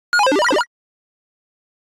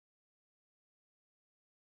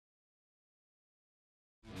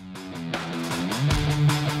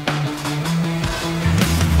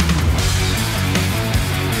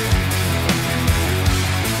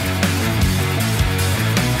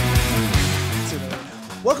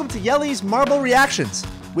Welcome to JELLE'S Marble Reactions.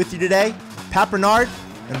 With you today, Pat Bernard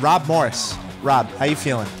and Rob Morris. Rob, how you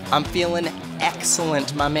feeling? I'm feeling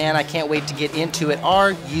excellent, my man. I can't wait to get into it.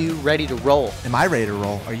 Are you ready to roll? Am I ready to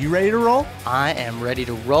roll? Are you ready to roll? I am ready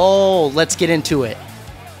to roll. Let's get into it.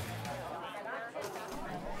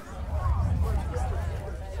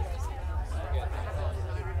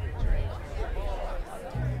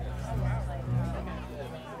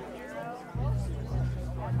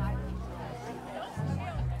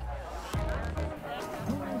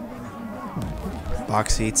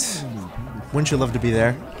 Box seats. Wouldn't you love to be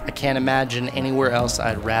there? I can't imagine anywhere else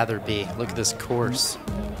I'd rather be. Look at this course.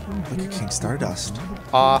 Look at King Stardust.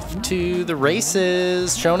 Off to the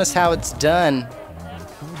races, showing us how it's done.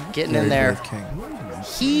 Getting in there. King.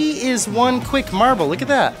 He is one quick marble. Look at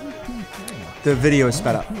that. The video is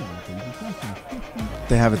sped up.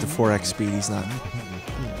 They have it to 4x speed. He's not.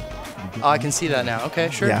 Oh, I can see that now. Okay,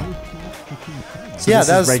 sure. Yeah. So yeah, this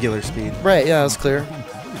that is was regular speed. Right, yeah, that was clear.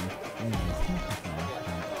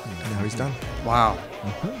 And now he's done. Wow.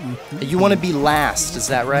 You want to be last, is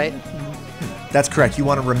that right? That's correct. You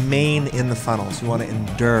want to remain in the funnels. You want to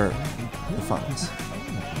endure the funnels.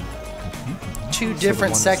 Two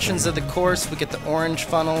different sections of the course. We get the orange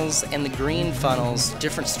funnels and the green funnels.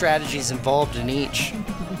 Different strategies involved in each.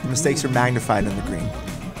 The mistakes are magnified in the green.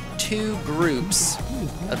 Two groups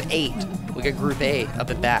of 8. We got Group A up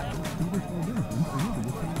at bat.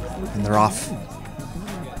 And they're off.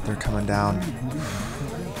 They're coming down.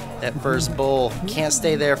 That first bowl can't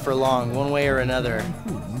stay there for long, one way or another.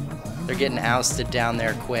 They're getting ousted down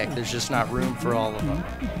there quick. There's just not room for all of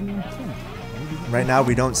them. Right now,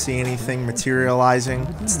 we don't see anything materializing.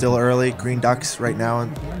 It's still early. Green Ducks right now.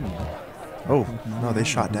 Oh, no, they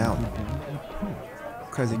shot down.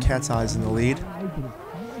 Crazy Cat's Eyes in the lead.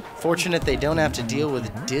 Fortunate they don't have to deal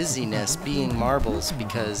with dizziness being marbles,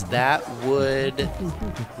 because that would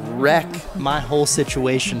wreck my whole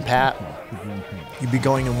situation, Pat. You'd be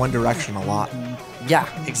going in one direction a lot. Yeah,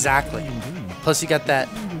 exactly. Plus you got that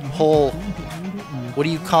whole, what do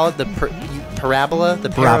you call it? The parabola?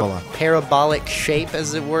 The Parabola. Parabolic shape,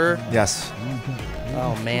 as it were. Yes.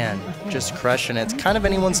 Oh man, just crushing it. It's kind of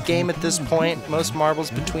anyone's game at this point. Most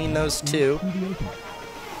marbles between those two.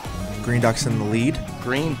 Green Ducks in the lead.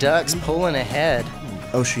 Green Ducks pulling ahead.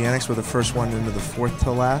 Oceanics were the first one into the fourth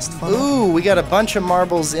to last funnel. Ooh, we got a bunch of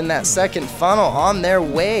marbles in that second funnel on their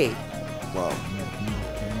way. Whoa.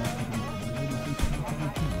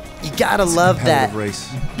 You gotta love that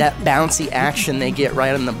race. That bouncy action they get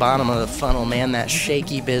right on the bottom of the funnel, man. That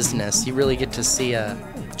shaky business. You really get to see a...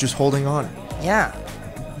 Just holding on. Yeah.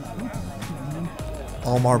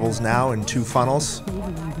 All marbles now in 2 funnels.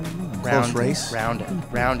 Close race. Round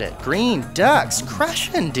it. Green Ducks,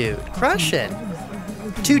 crushing, dude, crushing.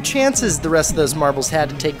 2 chances the rest of those marbles had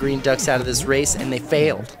to take Green Ducks out of this race, and they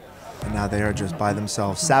failed. And now they are just by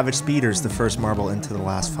themselves. Savage Speeders, the first marble into the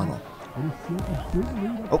last funnel.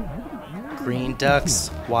 Oh. Green Ducks,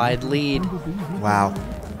 wide lead. Wow.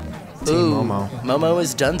 Team Ooh, Momo. Momo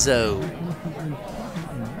is donezo.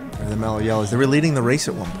 Or the Mellow Yellows. They were leading the race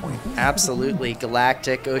at one point. Absolutely.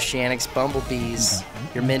 Galactic, Oceanics, Bumblebees.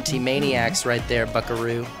 Your Minty Maniacs right there,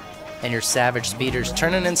 Buckaroo. And your Savage Speeders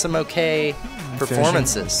turning in some okay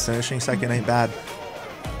performances. Finishing second ain't bad.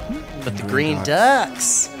 But the Green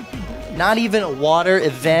Ducks, not even a water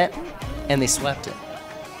event, and they swept it.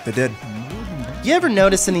 They did. You ever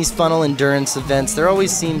notice in these funnel endurance events, there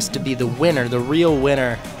always seems to be the winner, the real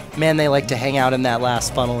winner. Man, they like to hang out in that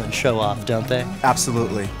last funnel and show off, don't they?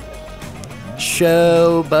 Absolutely.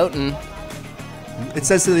 Show boating. It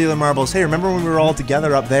says to the other marbles, hey, remember when we were all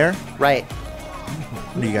together up there? Right.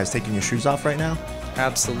 What, are you guys taking your shoes off right now?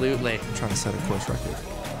 Absolutely. I'm trying to set a course record.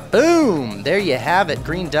 Boom! There you have it.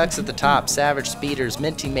 Green Ducks at the top, Savage Speeders,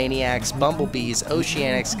 Minty Maniacs, Bumblebees,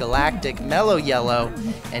 Oceanics, Galactic, Mellow Yellow,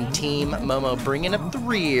 and Team Momo bringing up the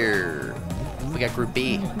rear. We got Group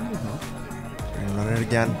B. We're gonna run it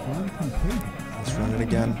again. Let's run it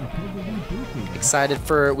again. Excited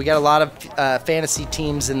for, we got a lot of fantasy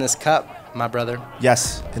teams in this cup, my brother.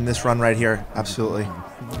 Yes, in this run right here, absolutely.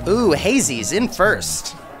 Ooh, Hazy's in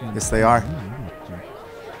first. Yes, they are.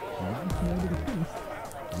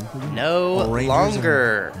 No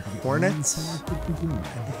longer. Hornets and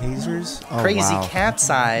Hazers. Oh, Crazy wow. Cat's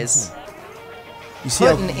Eyes You see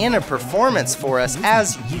putting in a performance for us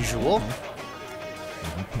as usual.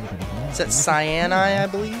 Is that Cyan Eye, I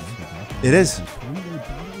believe? It is.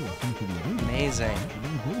 Amazing.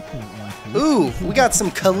 Ooh, we got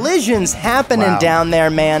some collisions happening Wow. down there,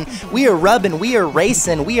 man. We are rubbing, we are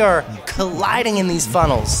racing, we are colliding in these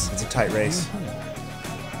funnels. It's a tight race.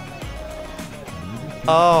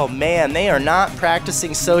 Oh, man, they are not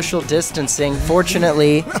practicing social distancing.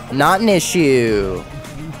 Fortunately, not an issue.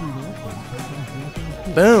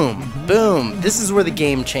 Boom, boom. This is where the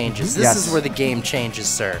game changes. This is where the game changes,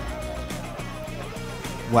 sir.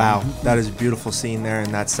 Wow, that is a beautiful scene there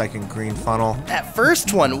in that second green funnel. That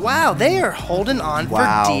first one, wow, they are holding on for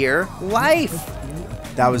dear life.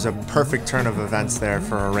 That was a perfect turn of events there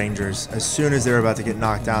for our Rangers. As soon as they were about to get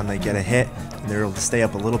knocked down, they get a hit, and they're able to stay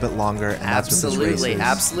up a little bit longer, and that's what this race is.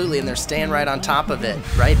 Absolutely, and they're staying right on top of it,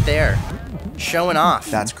 right there. Showing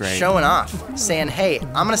off. That's great. Showing off. Saying, hey,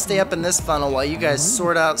 I'm going to stay up in this funnel while you guys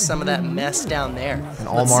sort out some of that mess down there. And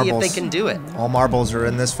all Let's marbles, see if they can do it. All marbles are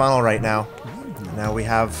in this funnel right now. And now we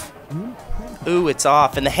have... Ooh, it's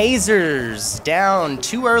off. And the hazers down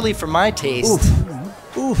too early for my taste.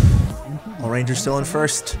 Oof. Oof. All Rangers still in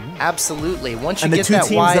first. Absolutely. Once you and get that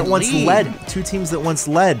wide lead. Two teams that once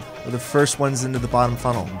led were the first ones into the bottom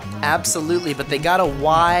funnel. Absolutely, but they got a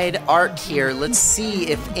wide arc here. Let's see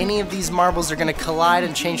if any of these marbles are going to collide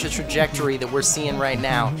and change the trajectory that we're seeing right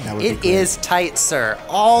now. It is tight, sir.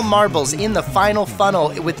 All marbles in the final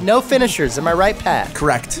funnel with no finishers. Am I right, Pat?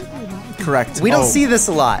 Correct. Correct. We don't see this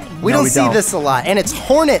a lot. We don't see this a lot. And it's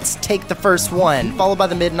Hornets take the first one, followed by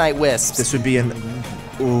the Midnight Wisps. This would be an...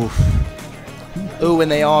 Oof. Ooh,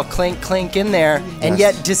 and they all clink in there. And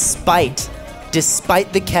yet, despite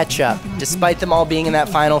the catch-up, despite them all being in that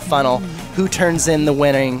final funnel, who turns in the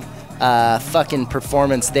winning fucking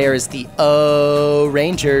performance there is the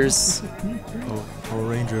Rangers. Oh,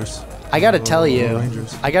 Rangers. I gotta tell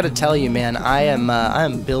you, man, I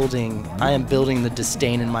am building the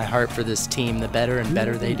disdain in my heart for this team. The better and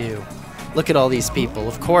better they do. Look at all these people.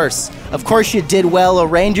 Of course you did well,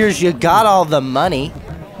 Rangers. You got all the money.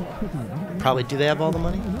 Probably, do they have all the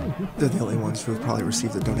money? They're the only ones who have probably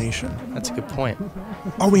received a donation. That's a good point.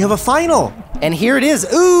 Oh, we have a final! And here it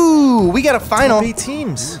is. Ooh, we got a final. Top 8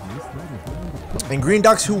 teams. And Green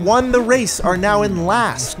Ducks, who won the race, are now in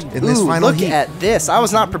last in this final heat. Look at this. I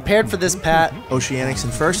was not prepared for this, Pat. Oceanics in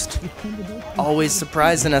first. Always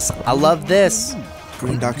surprising us. I love this.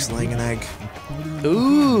 Green Ducks laying an egg.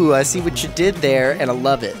 Ooh, I see what you did there, and I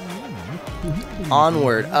love it.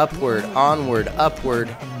 Onward, upward,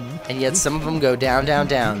 and yet some of them go down, down,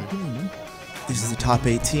 down. These are the top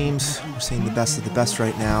 8 teams. We're seeing the best of the best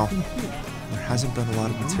right now. There hasn't been a lot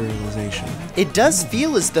of materialization. It does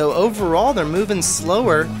feel as though overall they're moving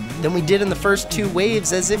slower than we did in the first 2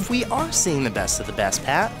 waves, as if we are seeing the best of the best,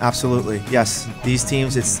 Pat. Absolutely, yes. These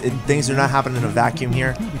teams, things are not happening in a vacuum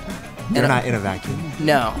here. They're not in a vacuum.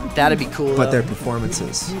 No, that'd be cool. But their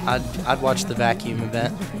performances. I'd watch the vacuum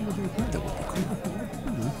event.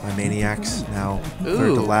 My Maniacs now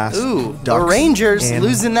third to last. The Rangers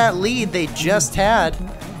losing that lead they just had,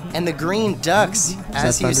 and the Green Ducks,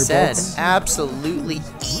 as you said, absolutely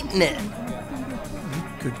eating it.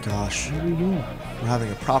 Good gosh, we're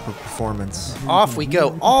having a proper performance. Off we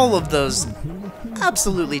go. All of those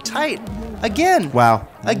absolutely tight. Again. Wow.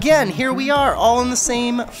 Again, here we are, all in the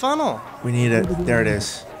same funnel. We need it. There it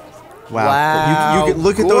is. Wow. You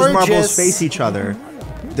look at those marbles face each other.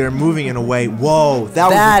 They're moving in a way. Whoa,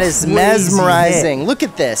 that was mesmerizing. Hit. Look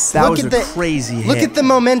at this. That was a crazy hit. Look at the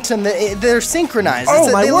momentum. They're synchronized.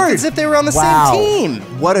 They look as if they were on the same team.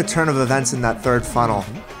 What a turn of events in that third funnel.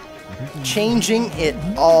 Changing it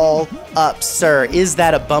all up, sir. Is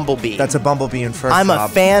that a Bumblebee? That's a Bumblebee in first. I'm a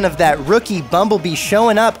fan of that rookie Bumblebee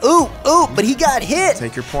showing up. Ooh, but he got hit.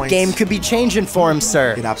 Take your points. Game could be changing for him,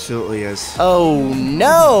 sir. It absolutely is. Oh,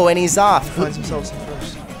 no, and he's off. He finds himself in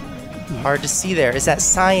first. Hard to see there. Is that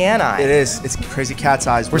Cyanide? It is. It's Crazy Cat's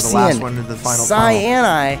Eyes. We're the last one into the final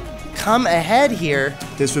Cyanide come ahead here.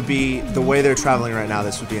 This would be, the way they're traveling right now,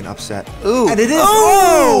 this would be an upset. Ooh. And it is.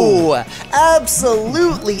 Oh!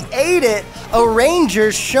 Absolutely ate it. A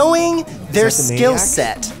Rangers showing their skill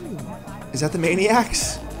set. Is that the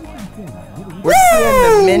Maniacs? We're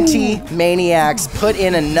seeing the Minty Maniacs put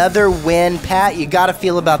in another win. Pat, you got to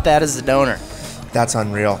feel about that as a donor. That's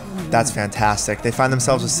unreal. That's fantastic. They find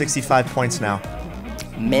themselves with 65 points now.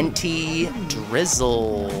 Minty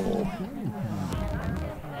Drizzle.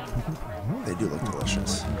 They do look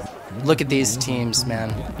delicious. Look at these teams,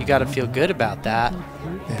 man. You got to feel good about that.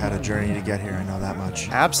 They had a journey to get here, I know that much.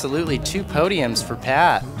 Absolutely. 2 podiums for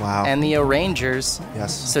Pat. Wow. And the Rangers.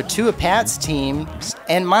 Yes. So 2 of Pat's teams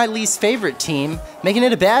and my least favorite team, making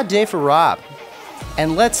it a bad day for Rob.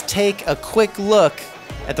 And let's take a quick look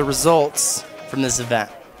at the results from this event.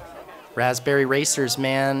 Raspberry Racers,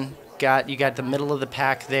 man. You got the middle of the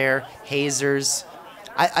pack there. Hazers.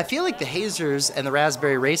 I feel like the Hazers and the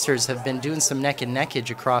Raspberry Racers have been doing some neck and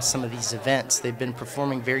neckage across some of these events. They've been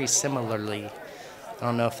performing very similarly. I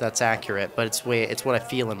don't know if that's accurate, but it's what I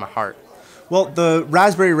feel in my heart. Well, the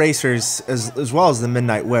Raspberry Racers, as well as the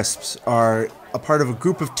Midnight Wisps, are a part of a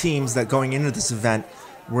group of teams that going into this event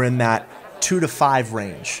were in that 2 to 5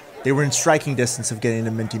 range. They were in striking distance of getting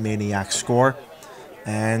the Minty Maniac score,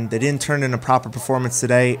 and they didn't turn in a proper performance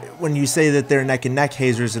today. When you say that they're neck and neck,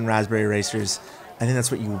 Hazers and Raspberry Racers, I think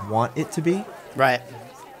that's what you want it to be. Right.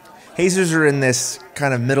 Hazers are in this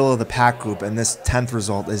kind of middle of the pack group, and this 10th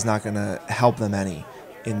result is not going to help them any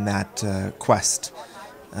in that quest.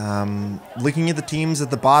 Looking at the teams at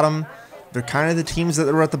the bottom, they're kind of the teams that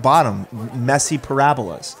are at the bottom, messy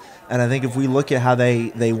parabolas. And I think if we look at how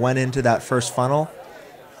they went into that first funnel,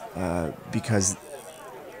 because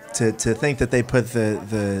to think that they put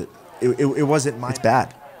it wasn't, it's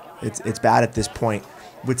bad. It's bad at this point.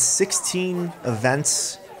 With 16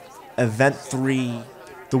 events, event 3,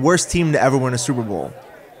 the worst team to ever win a Super Bowl,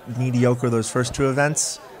 mediocre those first 2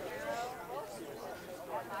 events.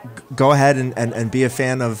 Go ahead and be a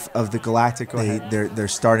fan of the Galactic. They're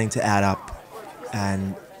starting to add up,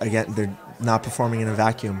 and again, they're not performing in a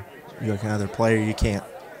vacuum. You can either play or you can't.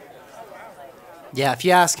 Yeah, if you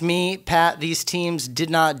ask me, Pat, these teams did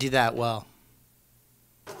not do that well.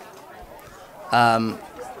 Out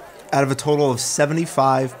of a total of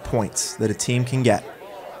 75 points that a team can get,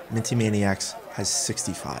 Minty Maniacs has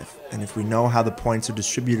 65. And if we know how the points are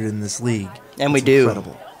distributed in this league, and we do.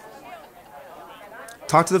 Incredible.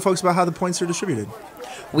 Talk to the folks about how the points are distributed.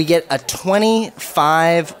 We get a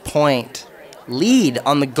 25-point lead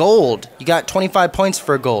on the gold. You got 25 points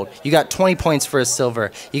for a gold. You got 20 points for a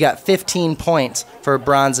silver. You got 15 points for a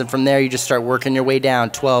bronze. And from there, you just start working your way down.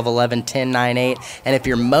 12, 11, 10, 9, 8. And if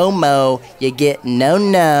you're Momo, you get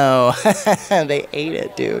no. They ate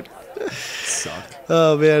it, dude. Suck.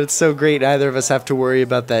 Oh, man, it's so great. Neither of us have to worry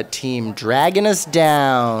about that team dragging us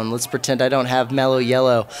down. Let's pretend I don't have Mellow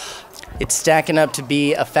Yellow. It's stacking up to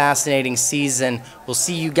be a fascinating season. We'll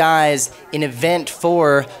see you guys in event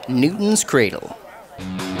 4, Newton's Cradle.